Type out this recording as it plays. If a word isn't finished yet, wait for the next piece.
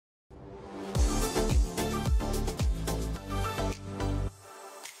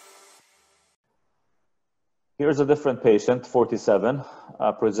Here's a different patient, 47,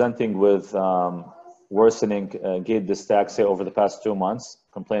 presenting with worsening gait dystaxia over the past 2 months,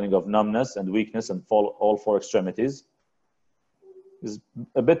 complaining of numbness and weakness in all 4 extremities. Is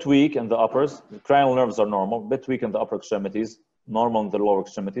a bit weak in the uppers. The cranial nerves are normal, a bit weak in the upper extremities, normal in the lower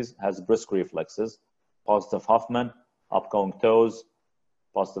extremities, has brisk reflexes, positive Huffman, upgoing toes,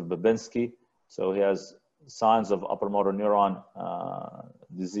 positive Babinski. So he has signs of upper motor neuron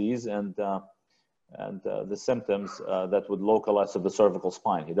disease and the symptoms that would localize to the cervical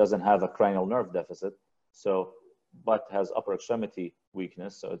spine. He doesn't have a cranial nerve deficit, but has upper extremity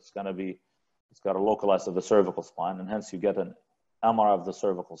weakness. So it's got to localize to the cervical spine, and hence you get an MRI of the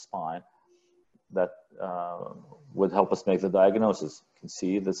cervical spine that would help us make the diagnosis. You can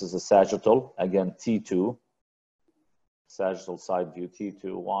see this is a sagittal, again, T2, sagittal side view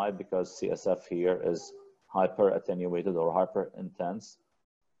T2. Why? Because CSF here is hyper attenuated or hyper intense.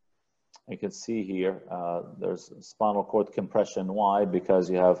 You can see here there's spinal cord compression. Why? Because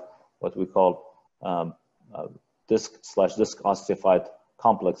you have what we call disc/disc ossified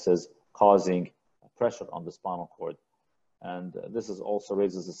complexes causing pressure on the spinal cord. And this is also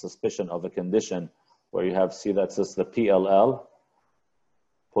raises a suspicion of a condition where you have, see that's the PLL,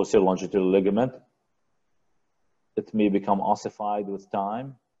 posterior longitudinal ligament. It may become ossified with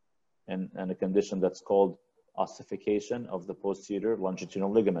time in a condition that's called ossification of the posterior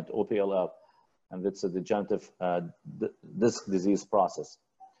longitudinal ligament, OPLL. And it's a degenerative disc disease process.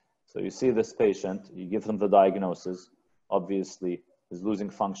 So you see this patient, you give them the diagnosis, obviously is losing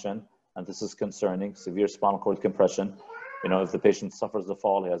function, and this is concerning, severe spinal cord compression. You know, if the patient suffers the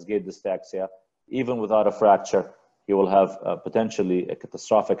fall, he has gait dystaxia, even without a fracture, he will have potentially a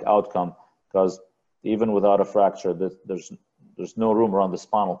catastrophic outcome, because even without a fracture, there's no room around the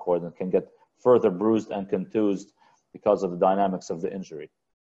spinal cord and can get further bruised and contused because of the dynamics of the injury.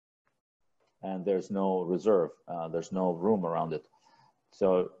 And there's no reserve, there's no room around it.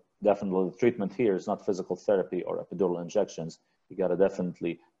 So definitely the treatment here is not physical therapy or epidural injections. You gotta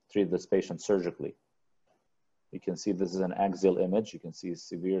definitely treat this patient surgically. You can see this is an axial image. You can see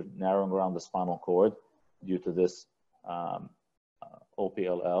severe narrowing around the spinal cord due to this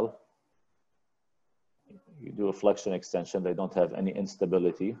OPLL. You do a flexion extension. They don't have any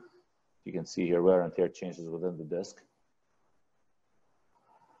instability. You can see here wear and tear changes within the disc.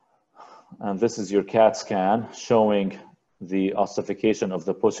 And this is your CAT scan showing the ossification of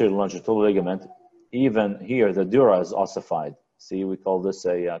the posterior longitudinal ligament. Even here, the dura is ossified. See, we call this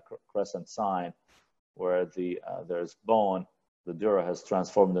a crescent sign, where there's bone, the dura has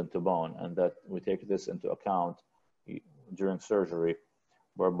transformed into bone, and that we take this into account during surgery,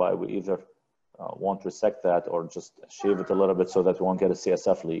 whereby we either won't resect that or just shave it a little bit so that we won't get a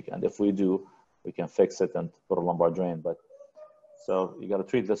CSF leak. And if we do, we can fix it and put a lumbar drain. But so you got to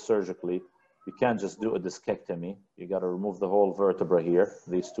treat this surgically. You can't just do a discectomy. You got to remove the whole vertebra here,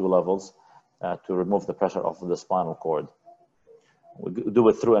 these 2 levels, to remove the pressure off of the spinal cord. We do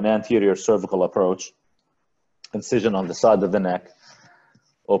it through an anterior cervical approach, incision on the side of the neck,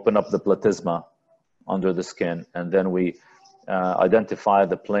 open up the platysma under the skin, and then we identify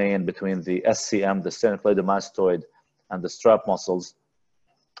the plane between the SCM, the sternocleidomastoid, and the strap muscles,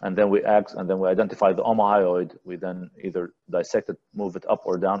 and then we identify the omohyoid. We then either dissect it, move it up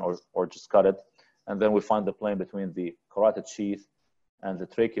or down, or just cut it, and then we find the plane between the carotid sheath and the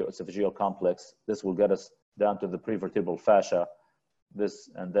tracheo-esophageal complex. This will get us down to the prevertebral fascia.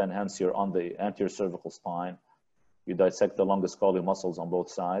 And then hence you're on the anterior cervical spine. You dissect the longus colli muscles on both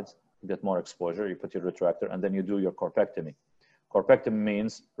sides, you get more exposure, you put your retractor, and then you do your corpectomy. Corpectomy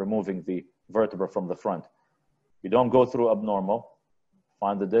means removing the vertebra from the front. You don't go through abnormal.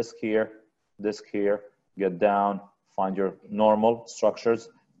 Find the disc here, get down, find your normal structures,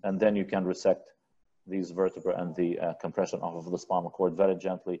 and then you can resect these vertebrae and the compression off of the spinal cord very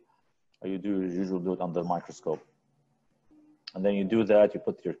gently. You usually do it under the microscope. And then you do that, you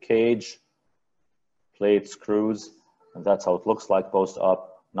put your cage, plate, screws, and that's how it looks like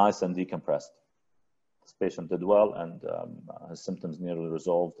post-op, nice and decompressed. This patient did well, and his symptoms nearly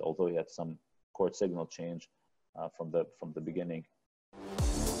resolved, although he had some cord signal change from the beginning.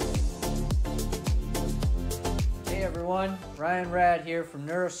 Hey everyone, Ryan Rad here from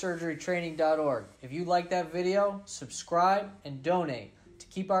neurosurgerytraining.org. If you like that video, subscribe and donate to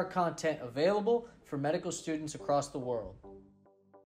keep our content available for medical students across the world.